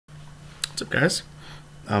What's up, guys?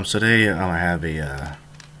 Today I have a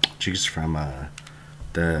juice from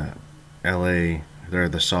the LA, they're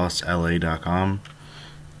the saucela.com.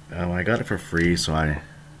 I got it for free, so I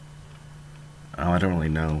don't really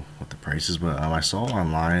know what the price is, but I saw it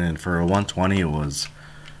online, and for a 120 it was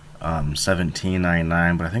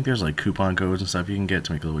 $17.99. But I think there's like coupon codes and stuff you can get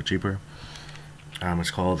to make it a little bit cheaper. It's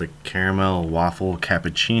called the Caramel Waffle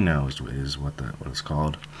Cappuccino is what it's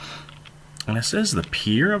called. And it says the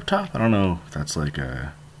peer up top. I don't know if that's like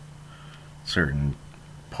a certain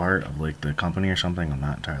part of like the company or something. I'm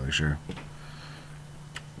not entirely sure.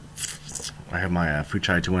 I have my Food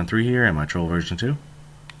Chai 213 here and my Troll version 2.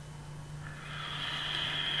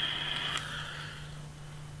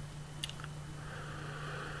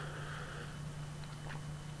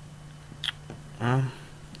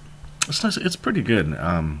 It's nice. It's pretty good.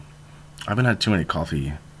 I haven't had too many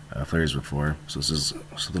coffee flavors before, so this is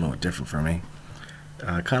something a little different for me.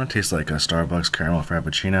 It kind of tastes like a Starbucks caramel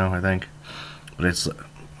frappuccino, I think, but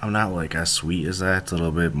I'm not like as sweet as that. It's a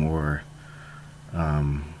little bit more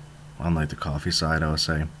on like the coffee side, I would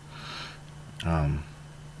say.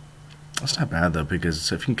 That's not bad though,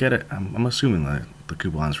 because if you can get it, I'm assuming that the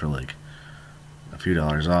coupons for like a few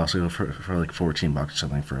dollars off, so for like $14 or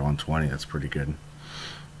something for 120, that's pretty good.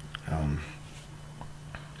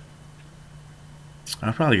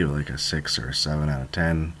 I'll probably give it like a 6 or a 7 out of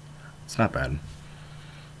 10. It's not bad.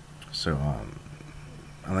 So,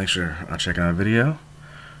 I'll make sure I'll check out a video.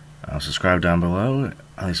 Subscribe down below.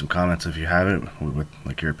 I'll leave some comments if you have it with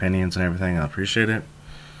like your opinions and everything. I'll appreciate it.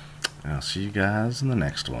 And I'll see you guys in the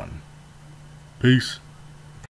next one. Peace.